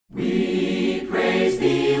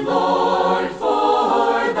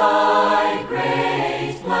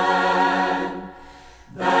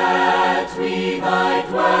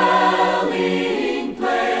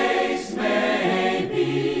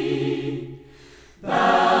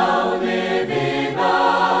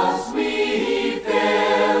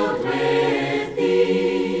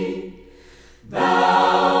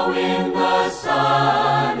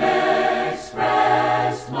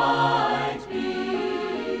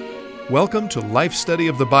Welcome to Life Study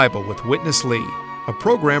of the Bible with Witness Lee, a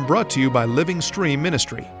program brought to you by Living Stream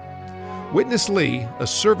Ministry. Witness Lee, a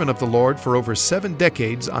servant of the Lord for over 7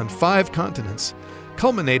 decades on 5 continents,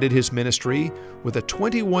 culminated his ministry with a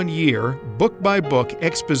 21-year, book-by-book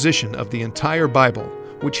exposition of the entire Bible,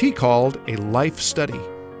 which he called a life study.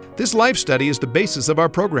 This life study is the basis of our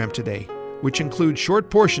program today, which includes short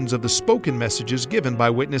portions of the spoken messages given by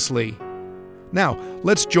Witness Lee. Now,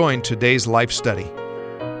 let's join today's life study.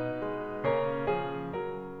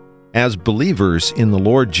 As believers in the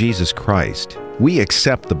Lord Jesus Christ, we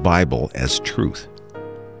accept the Bible as truth.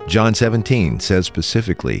 John 17 says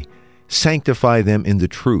specifically, "Sanctify them in the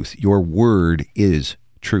truth. Your word is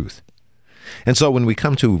truth." And so when we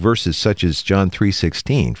come to verses such as John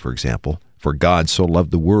 3:16, for example, "For God so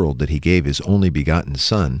loved the world that he gave his only begotten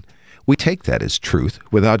Son," we take that as truth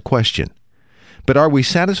without question. But are we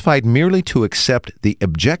satisfied merely to accept the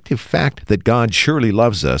objective fact that God surely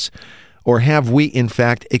loves us, or have we in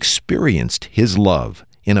fact experienced his love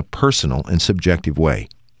in a personal and subjective way?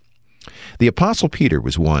 The Apostle Peter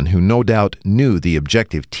was one who no doubt knew the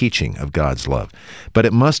objective teaching of God's love, but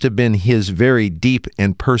it must have been his very deep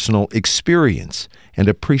and personal experience and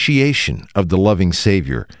appreciation of the loving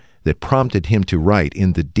Savior that prompted him to write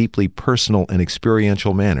in the deeply personal and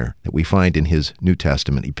experiential manner that we find in his New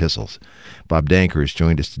Testament epistles. Bob Danker has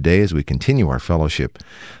joined us today as we continue our fellowship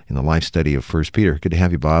in the life study of 1 Peter. Good to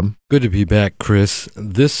have you, Bob. Good to be back, Chris.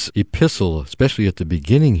 This epistle, especially at the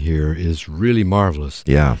beginning here, is really marvelous.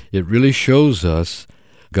 Yeah. It really shows us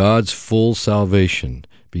God's full salvation,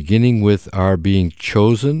 beginning with our being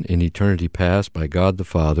chosen in eternity past by God the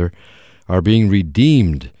Father, our being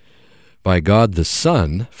redeemed by God the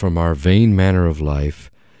Son from our vain manner of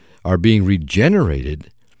life, are being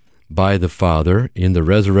regenerated by the Father in the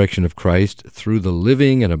resurrection of Christ through the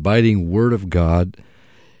living and abiding Word of God,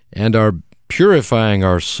 and are purifying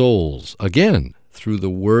our souls, again, through the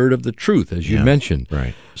word of the truth, as you mentioned.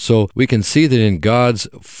 Right. So we can see that in God's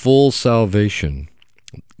full salvation,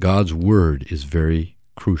 God's Word is very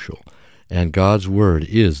crucial, and God's Word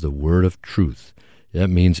is the Word of truth.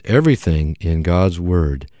 That means everything in God's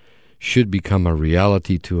Word should become a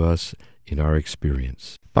reality to us in our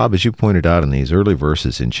experience. Bob, as you pointed out in these early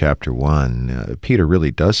verses in chapter 1, Peter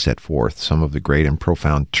really does set forth some of the great and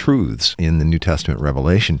profound truths in the New Testament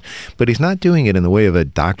revelation, but he's not doing it in the way of a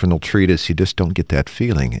doctrinal treatise. You just don't get that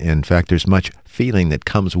feeling. In fact, there's much feeling that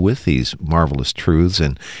comes with these marvelous truths,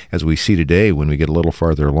 and as we see today when we get a little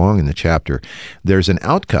farther along in the chapter, there's an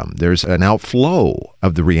outcome, there's an outflow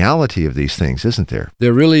of the reality of these things, isn't there?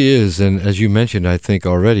 There really is, and as you mentioned, I think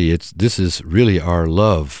already, this is really our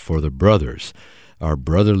love for the brothers, our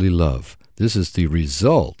brotherly love. This is the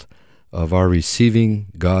result of our receiving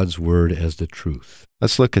God's Word as the truth.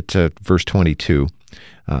 Let's look at verse 22,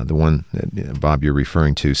 the one that, Bob, you're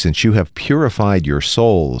referring to. "Since you have purified your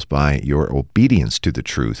souls by your obedience to the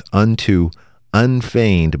truth unto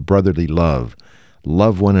unfeigned brotherly love,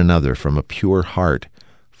 love one another from a pure heart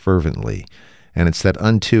fervently." And it's that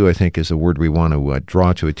 "unto," I think, is a word we want to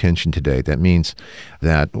draw to attention today. That means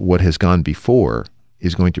that what has gone before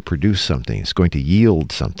is going to produce something. It's going to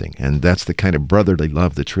yield something. And that's the kind of brotherly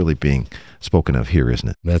love that's really being spoken of here, isn't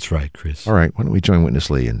it? That's right, Chris. All right, why don't we join Witness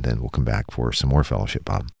Lee, and then we'll come back for some more fellowship,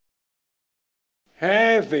 Bob.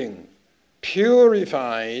 "Having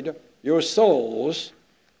purified your souls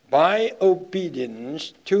by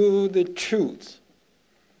obedience to the truth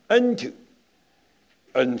unto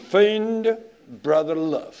unfeigned brotherly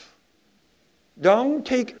love." Don't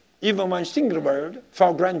take even one single word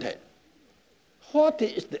for granted. What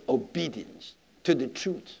is the obedience to the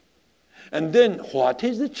truth? And then what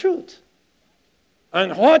is the truth?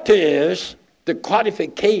 And what is the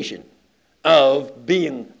qualification of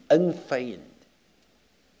being unfeigned?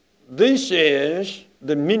 This is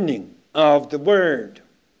the meaning of the word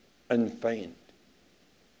unfeigned.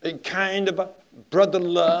 A kind of a brother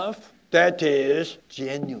love that is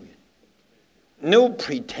genuine. No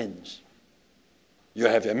pretense. You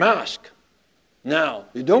have a mask. Now,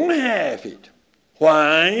 you don't have it.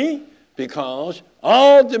 Why? Because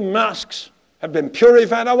all the masks have been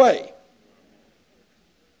purified away.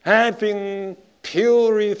 Having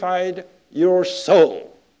purified your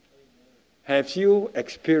soul. Have you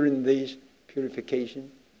experienced this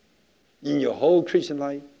purification in your whole Christian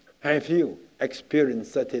life? Have you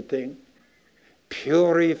experienced such a thing?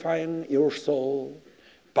 Purifying your soul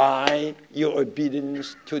by your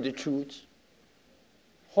obedience to the truth.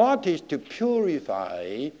 What is to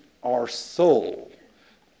purify our soul?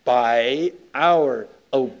 By our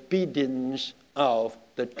obedience of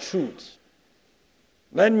the truth.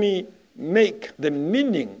 Let me make the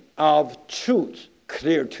meaning of truth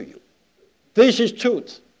clear to you. This is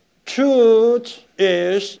truth. Truth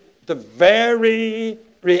is the very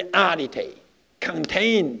reality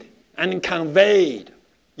contained and conveyed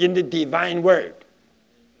in the divine word.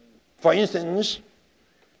 For instance,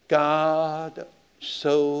 God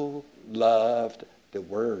so loved the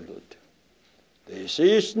world. This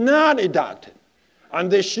is not a doctrine, and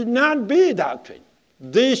this should not be a doctrine.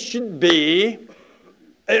 This should be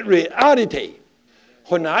a reality.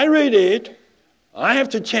 When I read it, I have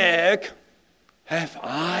to check, have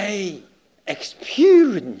I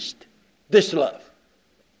experienced this love?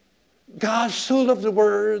 God so loved the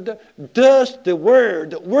world. Does the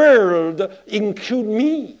word world include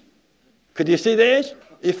me? Could you see this?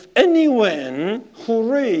 If anyone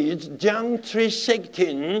who reads John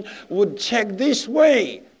 3:16 would check this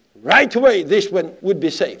way, right away this one would be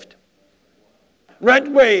saved. Right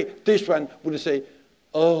away this one would say,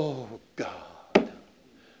 oh God,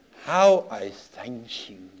 how I thank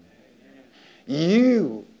you.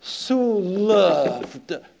 You so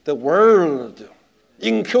loved the world,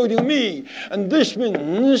 including me. And this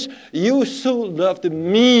means you so loved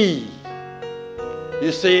me.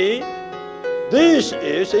 You see, this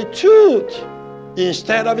is a truth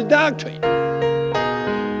instead of a doctrine.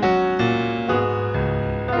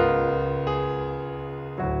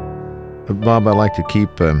 Bob, I like to keep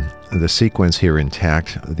the sequence here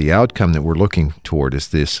intact. The outcome that we're looking toward is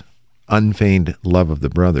this unfeigned love of the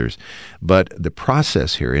brothers. But the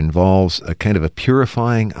process here involves a kind of a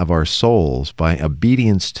purifying of our souls by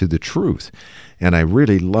obedience to the truth. And I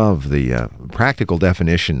really love the practical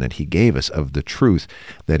definition that he gave us of the truth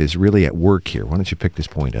that is really at work here. Why don't you pick this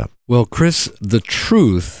point up? Well, Chris, the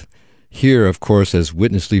truth here, of course, as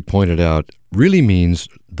Witness Lee pointed out, really means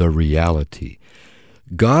the reality.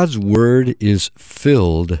 God's word is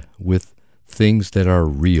filled with things that are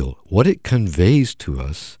real. What it conveys to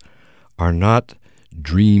us are not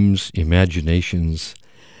dreams, imaginations,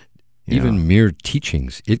 even mere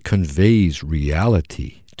teachings. It conveys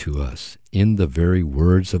reality to us in the very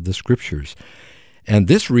words of the Scriptures. And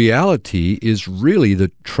this reality is really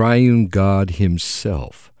the triune God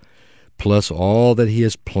himself, plus all that he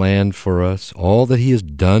has planned for us, all that he has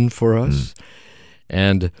done for us,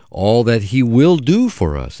 and all that he will do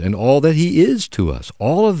for us, and all that he is to us.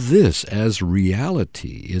 All of this as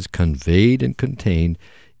reality is conveyed and contained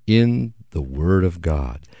in the Word of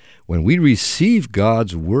God. When we receive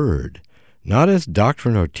God's Word, not as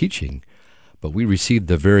doctrine or teaching, but we receive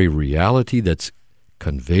the very reality that's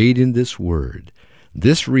conveyed in this Word,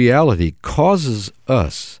 this reality causes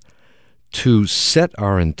us to set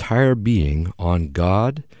our entire being on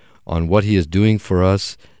God, on what he is doing for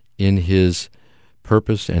us in his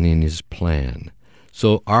purpose and in his plan.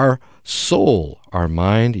 So our soul, our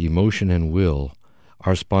mind, emotion, and will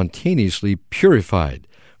are spontaneously purified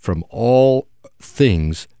from all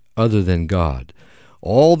things other than God.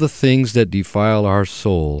 All the things that defile our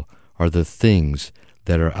soul are the things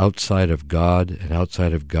that are outside of God and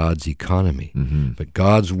outside of God's economy. But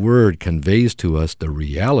God's Word conveys to us the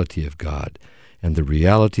reality of God and the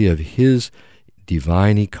reality of his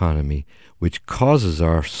divine economy, which causes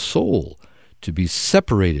our soul to be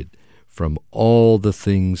separated from all the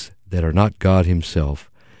things that are not God himself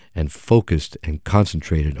and focused and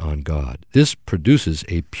concentrated on God. This produces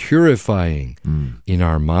a purifying in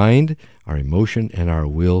our mind, our emotion, and our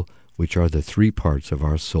will, which are the three parts of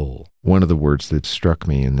our soul. One of the words that struck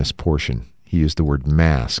me in this portion, he used the word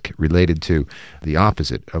mask, related to the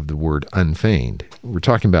opposite of the word unfeigned. We're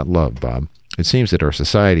talking about love, Bob. It seems that our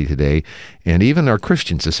society today, and even our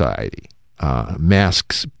Christian society,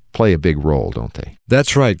 masks play a big role, don't they?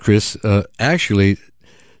 That's right, Chris. Actually,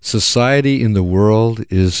 society in the world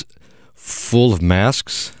is full of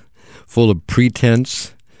masks, full of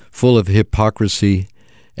pretense, full of hypocrisy,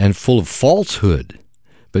 and full of falsehood.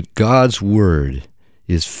 But God's Word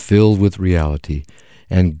is filled with reality,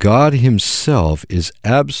 and God himself is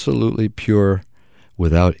absolutely pure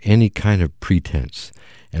without any kind of pretense.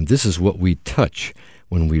 And this is what we touch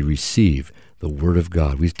when we receive the Word of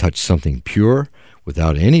God. We touch something pure,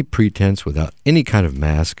 without any pretense, without any kind of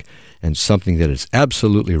mask, and something that is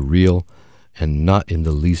absolutely real and not in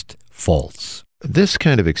the least false. This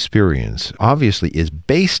kind of experience obviously is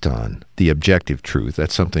based on the objective truth.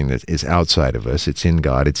 That's something that is outside of us. It's in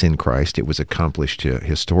God. It's in Christ. It was accomplished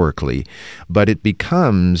historically. But it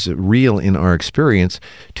becomes real in our experience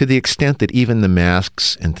to the extent that even the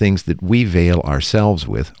masks and things that we veil ourselves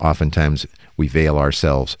with, oftentimes we veil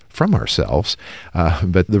ourselves from ourselves.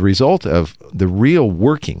 But the result of the real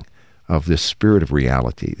working of this spirit of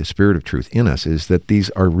reality, the spirit of truth in us, is that these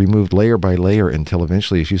are removed layer by layer until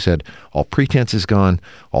eventually, as you said, all pretense is gone,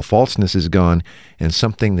 all falseness is gone, and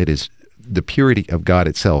something that is the purity of God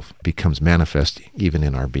itself becomes manifest even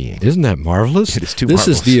in our being. Isn't that marvelous? It is too This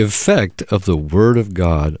marvelous. is the effect of the Word of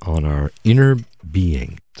God on our inner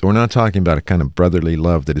being. So we're not talking about a kind of brotherly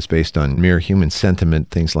love that is based on mere human sentiment,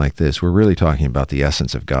 things like this. We're really talking about the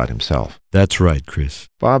essence of God himself. That's right, Chris.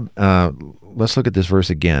 Bob, let's look at this verse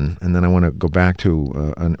again, and then I want to go back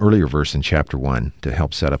to an earlier verse in chapter 1 to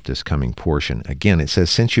help set up this coming portion. Again, it says,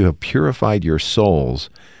 since you have purified your souls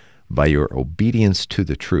by your obedience to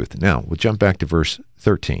the truth. Now, we'll jump back to verse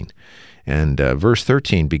 13. And verse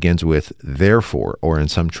 13 begins with, therefore, or in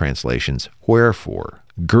some translations, wherefore,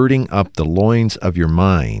 girding up the loins of your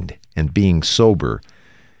mind and being sober,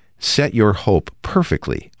 set your hope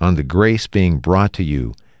perfectly on the grace being brought to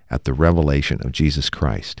you at the revelation of Jesus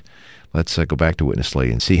Christ. Let's go back to Witness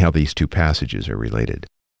Lee and see how these two passages are related.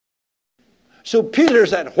 So Peter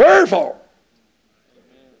said, wherefore?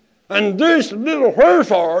 And this little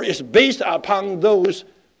wherefore is based upon those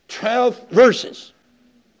 12 verses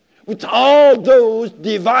with all those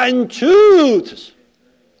divine truths,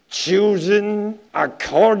 chosen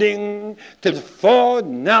according to the full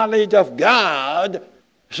knowledge of God.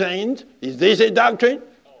 Saints, is this a doctrine?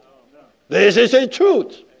 This is a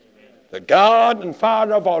truth. The God and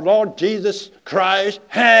Father of our Lord Jesus Christ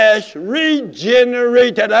has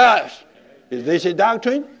regenerated us. Is this a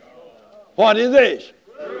doctrine? What is this?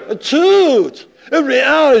 A truth, a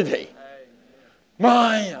reality.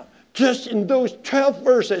 Just in those 12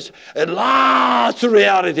 verses, a lot of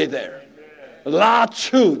reality there. A lot of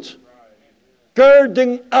truth.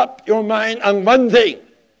 Girding up your mind on one thing.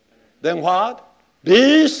 Then what?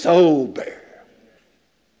 Be sober.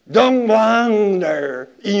 Don't wander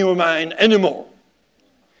in your mind anymore.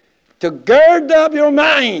 To gird up your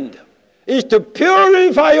mind is to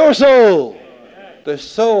purify your soul. The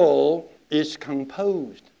soul is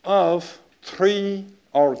composed of 3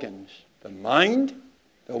 organs. The mind,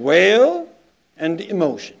 the will, and the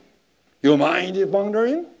emotion. Your mind is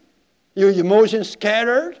wandering. Your emotion is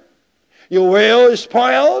scattered. Your will is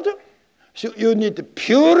spoiled. So you need the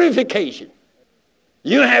purification.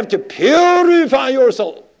 You have to purify your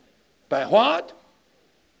soul. By what?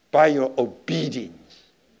 By your obedience.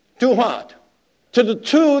 To what? To the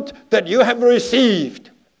truth that you have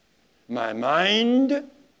received. My mind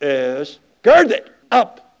is girded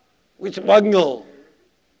up with one goal.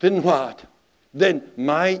 Then what? Then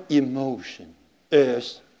my emotion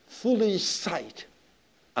is fully set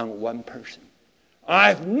on one person. I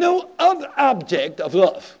have no other object of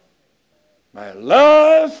love. My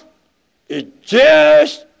love is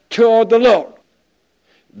just toward the Lord.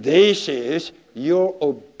 This is your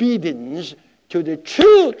obedience to the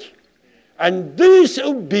truth. And this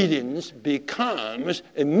obedience becomes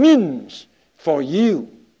a means for you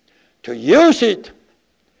to use it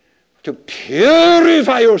to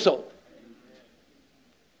purify your soul.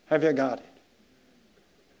 Have you got it?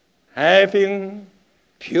 Having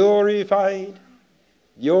purified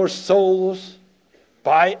your souls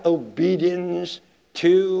by obedience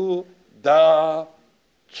to the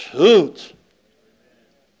truth.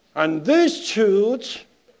 And this truth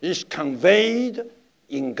is conveyed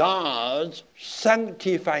in God's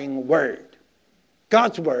sanctifying word.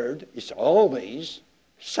 God's word is always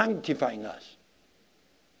sanctifying us.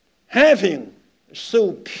 Having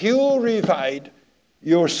so purified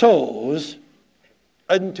your souls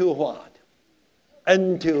unto what?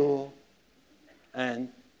 Unto an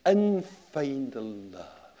unfeigned love.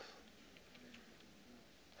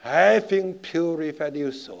 Having purified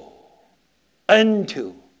your soul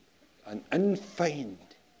unto an unfeigned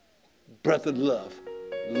brother love.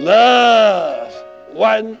 Love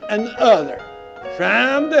one another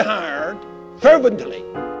from the heart fervently.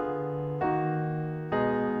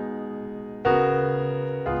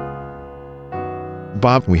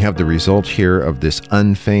 Bob, we have the result here of this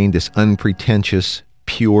unfeigned, this unpretentious,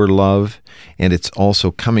 pure love, and it's also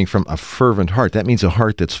coming from a fervent heart. That means a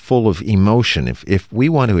heart that's full of emotion. If we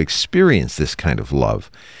want to experience this kind of love,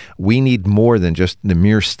 we need more than just the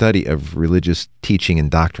mere study of religious teaching and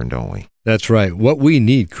doctrine, don't we? That's right. What we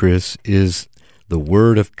need, Chris, is the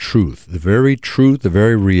word of truth, the very truth, the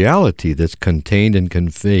very reality that's contained and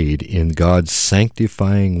conveyed in God's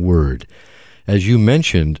sanctifying word. As you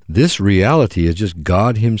mentioned, this reality is just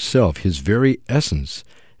God himself, his very essence.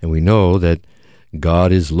 And we know that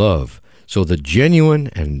God is love. So the genuine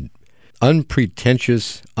and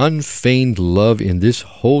unpretentious, unfeigned love in this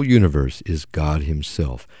whole universe is God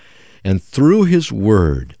himself. And through his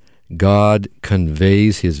word, God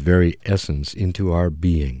conveys his very essence into our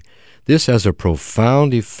being. This has a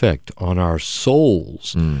profound effect on our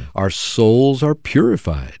souls. Our souls are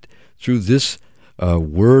purified through this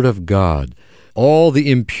word of God. All the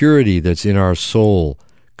impurity that's in our soul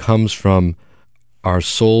comes from our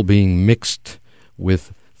soul being mixed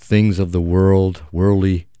with things of the world,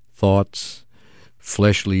 worldly thoughts,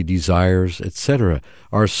 fleshly desires, etc.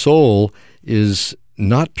 Our soul is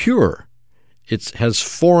not pure. It has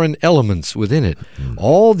foreign elements within it.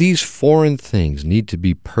 All these foreign things need to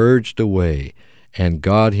be purged away, and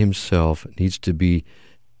God himself needs to be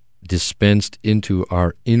dispensed into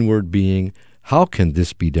our inward being. How can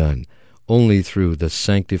this be done? Only through the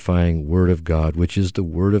sanctifying Word of God, which is the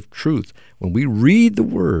Word of truth. When we read the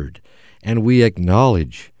Word and we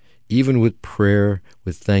acknowledge, even with prayer,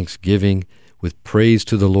 with thanksgiving, with praise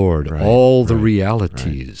to the Lord, all the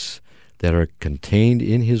realities that are contained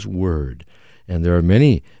in his Word. And there are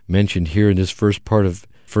many mentioned here in this first part of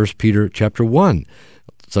 1 Peter chapter 1,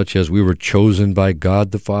 such as we were chosen by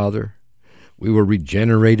God the Father, we were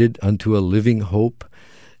regenerated unto a living hope,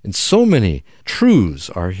 and so many truths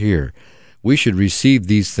are here. We should receive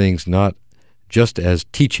these things not just as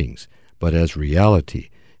teachings, but as reality,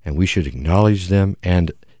 and we should acknowledge them,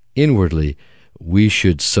 and inwardly we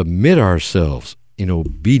should submit ourselves in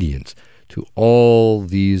obedience to all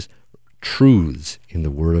these truths in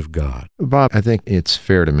the Word of God. Bob, I think it's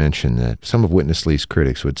fair to mention that some of Witness Lee's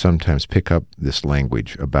critics would sometimes pick up this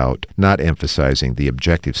language about not emphasizing the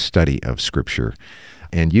objective study of Scripture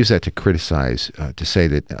and use that to criticize, to say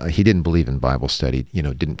that he didn't believe in Bible study,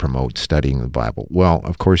 didn't promote studying the Bible. Well,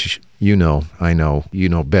 of course, I know, you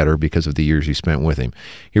know better because of the years you spent with him.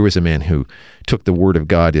 Here was a man who took the Word of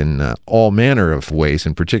God in all manner of ways,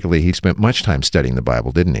 and particularly he spent much time studying the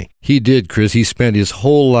Bible, didn't he? He did, Chris. He spent his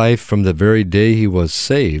whole life from the very day he was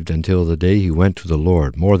saved until the day he went to the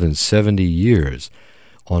Lord, more than 70 years,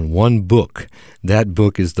 on one book. That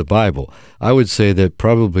book is the Bible. I would say that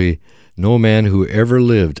probably no man who ever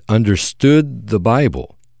lived understood the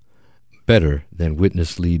Bible better than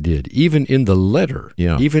Witness Lee did, even in the letter,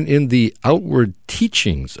 even in the outward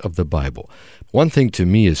teachings of the Bible. One thing to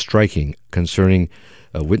me is striking concerning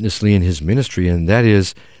Witness Lee and his ministry, and that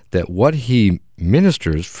is that what he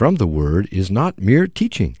ministers from the Word is not mere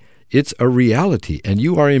teaching. It's a reality, and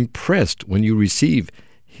you are impressed when you receive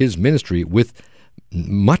his ministry with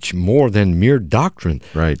much more than mere doctrine.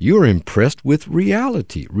 Right. You're impressed with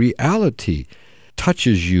reality. Reality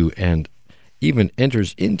touches you and even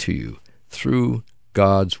enters into you through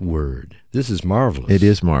God's Word. This is marvelous. It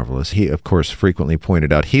is marvelous. He, of course, frequently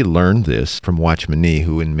pointed out he learned this from Watchman Nee,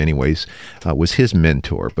 who in many ways was his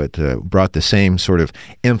mentor, but brought the same sort of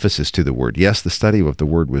emphasis to the Word. Yes, the study of the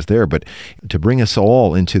Word was there, but to bring us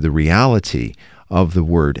all into the reality of the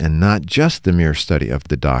Word and not just the mere study of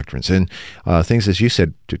the doctrines. And things, as you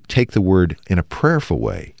said, to take the Word in a prayerful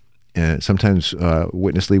way. And sometimes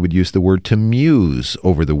Witness Lee would use the word to muse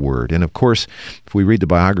over the Word. And of course, if we read the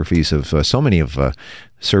biographies of so many of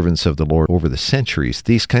servants of the Lord over the centuries,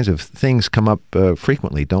 these kinds of things come up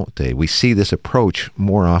frequently, don't they? We see this approach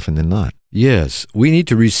more often than not. Yes, we need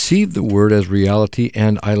to receive the Word as reality,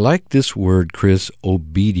 and I like this word, Chris,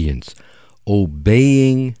 obedience,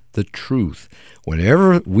 obeying the truth.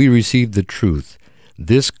 Whenever we receive the truth,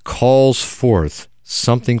 this calls forth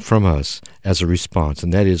something from us as a response,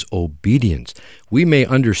 and that is obedience. We may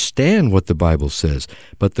understand what the Bible says,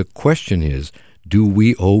 but the question is, do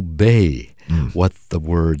we obey what the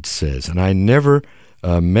Word says? And I never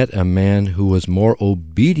met a man who was more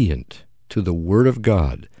obedient to the Word of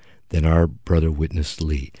God than our brother Witness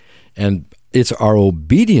Lee. And it's our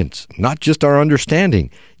obedience, not just our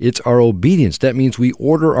understanding. It's our obedience. That means we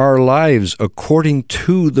order our lives according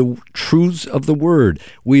to the truths of the Word.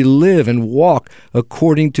 We live and walk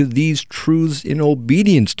according to these truths in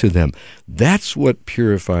obedience to them. That's what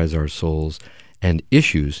purifies our souls and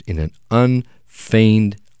issues in an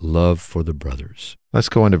unfeigned love for the brothers. Let's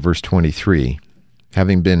go on to verse 23.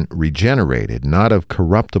 Having been regenerated, not of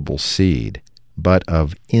corruptible seed, but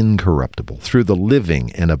of incorruptible, through the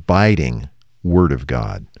living and abiding Word of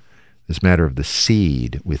God. This matter of the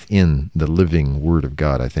seed within the living Word of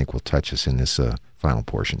God, I think, will touch us in this final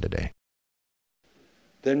portion today.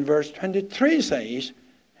 Then verse 23 says,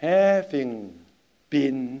 having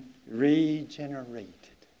been regenerated,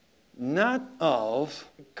 not of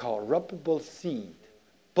corruptible seed,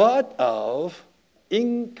 but of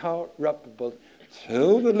incorruptible,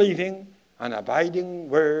 through the living and abiding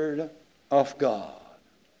Word of God.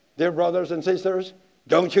 Dear brothers and sisters,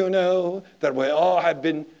 don't you know that we all have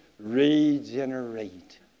been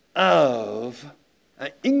regenerated of an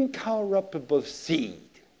incorruptible seed,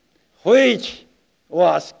 which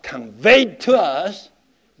was conveyed to us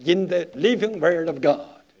in the living Word of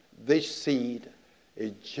God? This seed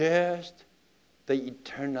is just the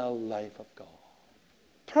eternal life of God.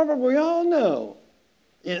 Probably we all know,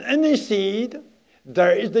 in any seed,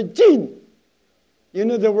 there is the gene You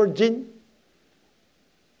know the word Jin?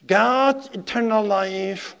 God's eternal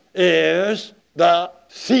life is the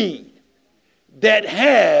seed that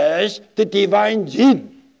has the divine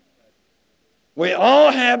gene. We all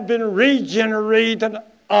have been regenerated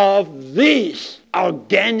of this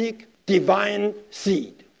organic divine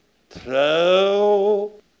seed through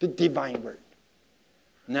the divine word.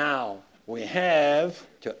 Now we have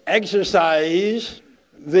to exercise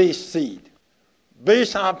this seed.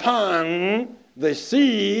 Based upon the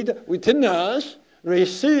seed within us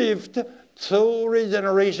received through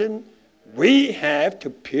regeneration, we have to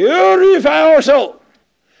purify our soul.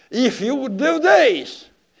 If you do this,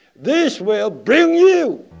 this will bring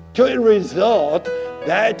you to a result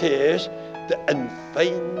that is the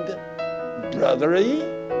unfeigned brotherly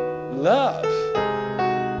love.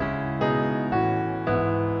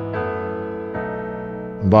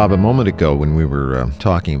 Bob, a moment ago when we were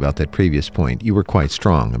talking about that previous point, you were quite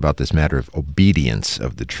strong about this matter of obedience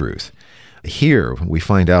of the truth. Here we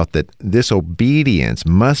find out that this obedience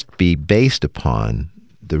must be based upon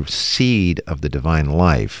the seed of the divine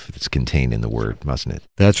life that's contained in the Word, mustn't it?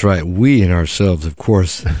 That's right. We in ourselves, of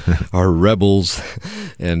course, are rebels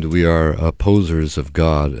and we are opposers of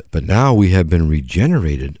God. But now we have been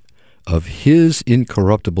regenerated of His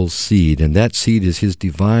incorruptible seed, and that seed is His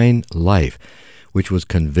divine life, which was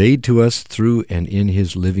conveyed to us through and in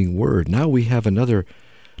His living Word. Now we have another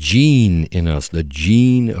gene in us, the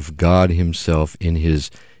gene of God Himself in His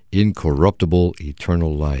incorruptible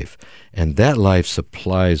eternal life. And that life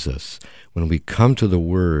supplies us when we come to the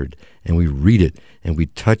Word and we read it and we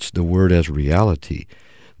touch the Word as reality.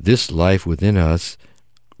 This life within us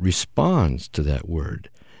responds to that Word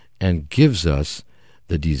and gives us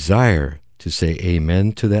the desire to say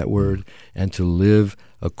amen to that Word and to live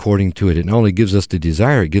according to it. It not only gives us the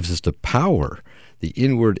desire, it gives us the power, the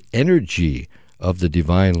inward energy of the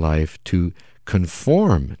divine life to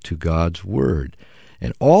conform to God's Word.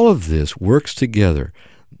 And all of this works together,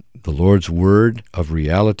 the Lord's Word of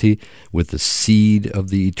reality with the seed of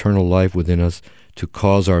the eternal life within us, to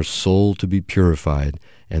cause our soul to be purified,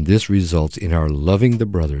 and this results in our loving the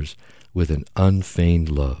brothers with an unfeigned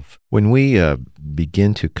love. When we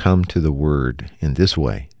begin to come to the Word in this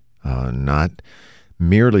way, not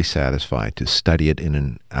merely satisfied to study it in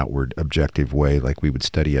an outward, objective way like we would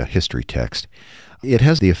study a history text, it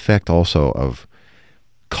has the effect also of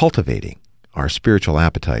cultivating our spiritual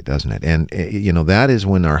appetite, doesn't it? And, that is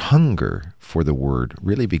when our hunger for the Word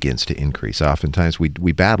really begins to increase. Oftentimes we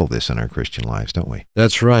battle this in our Christian lives, don't we?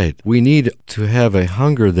 That's right. We need to have a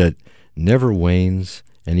hunger that never wanes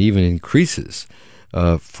and even increases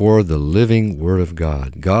for the living Word of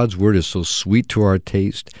God. God's Word is so sweet to our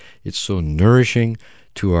taste. It's so nourishing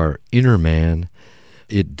to our inner man.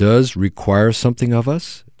 It does require something of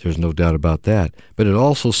us. There's no doubt about that. But it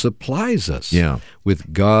also supplies us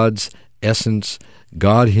with God's essence,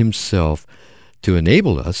 God Himself, to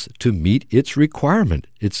enable us to meet its requirement.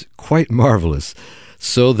 It's quite marvelous,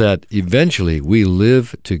 so that eventually we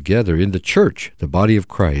live together in the church, the body of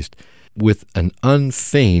Christ, with an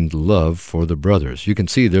unfeigned love for the brothers. You can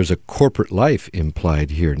see there's a corporate life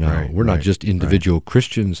implied here now. We're not just individual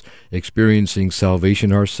Christians experiencing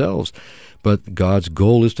salvation ourselves, but God's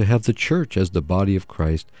goal is to have the church as the body of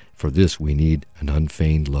Christ. For this, we need an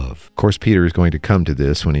unfeigned love. Of course, Peter is going to come to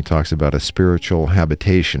this when he talks about a spiritual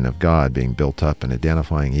habitation of God being built up and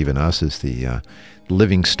identifying even us as the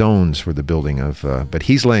living stones for the building of... but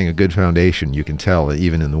he's laying a good foundation, you can tell,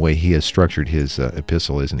 even in the way he has structured his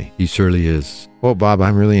epistle, isn't he? He certainly is. Well, Bob,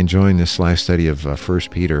 I'm really enjoying this last study of 1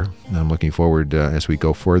 Peter. I'm looking forward as we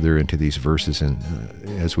go further into these verses, and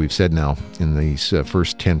as we've said now in these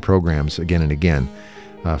first 10 programs again and again,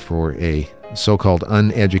 for a so-called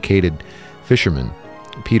uneducated fisherman,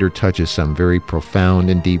 Peter touches some very profound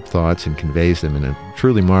and deep thoughts and conveys them in a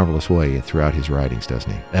truly marvelous way throughout his writings,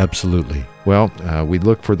 doesn't he? Absolutely. Well, we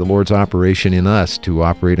look for the Lord's operation in us to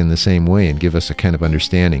operate in the same way and give us a kind of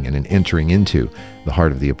understanding and an entering into the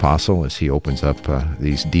heart of the apostle as he opens up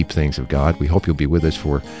these deep things of God. We hope you'll be with us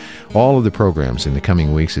for all of the programs in the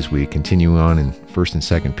coming weeks as we continue on in 1st and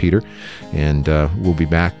 2nd Peter. And we'll be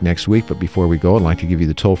back next week. But before we go, I'd like to give you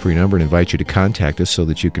the toll-free number and invite you to contact us so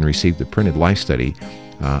that you can receive the printed life study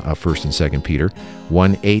of 1st and 2nd Peter.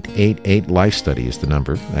 1-888-LIFE-STUDY is the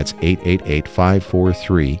number. That's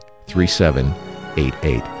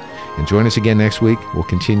 888-543-3788. And join us again next week. We'll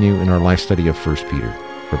continue in our life study of 1 Peter.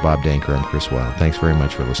 For Bob Danker, I'm Chris Wilde. Thanks very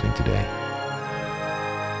much for listening today.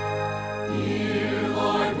 Dear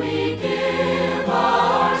Lord, we give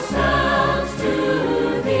ourselves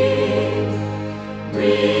to Thee.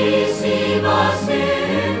 Receive us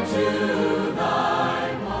into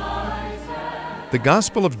Thy wise hand. The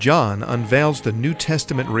Gospel of John unveils the New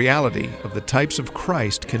Testament reality of the types of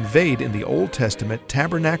Christ conveyed in the Old Testament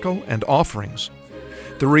tabernacle and offerings.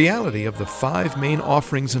 The reality of the 5 main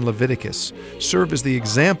offerings in Leviticus serve as the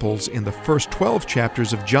examples in the first 12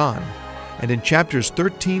 chapters of John, and in chapters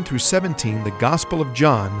 13 through 17, the Gospel of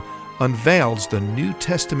John unveils the New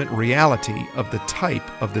Testament reality of the type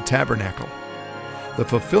of the tabernacle. The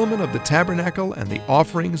fulfillment of the tabernacle and the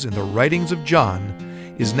offerings in the writings of John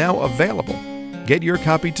is now available. Get your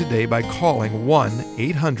copy today by calling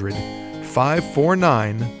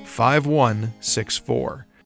 1-800-549-5164.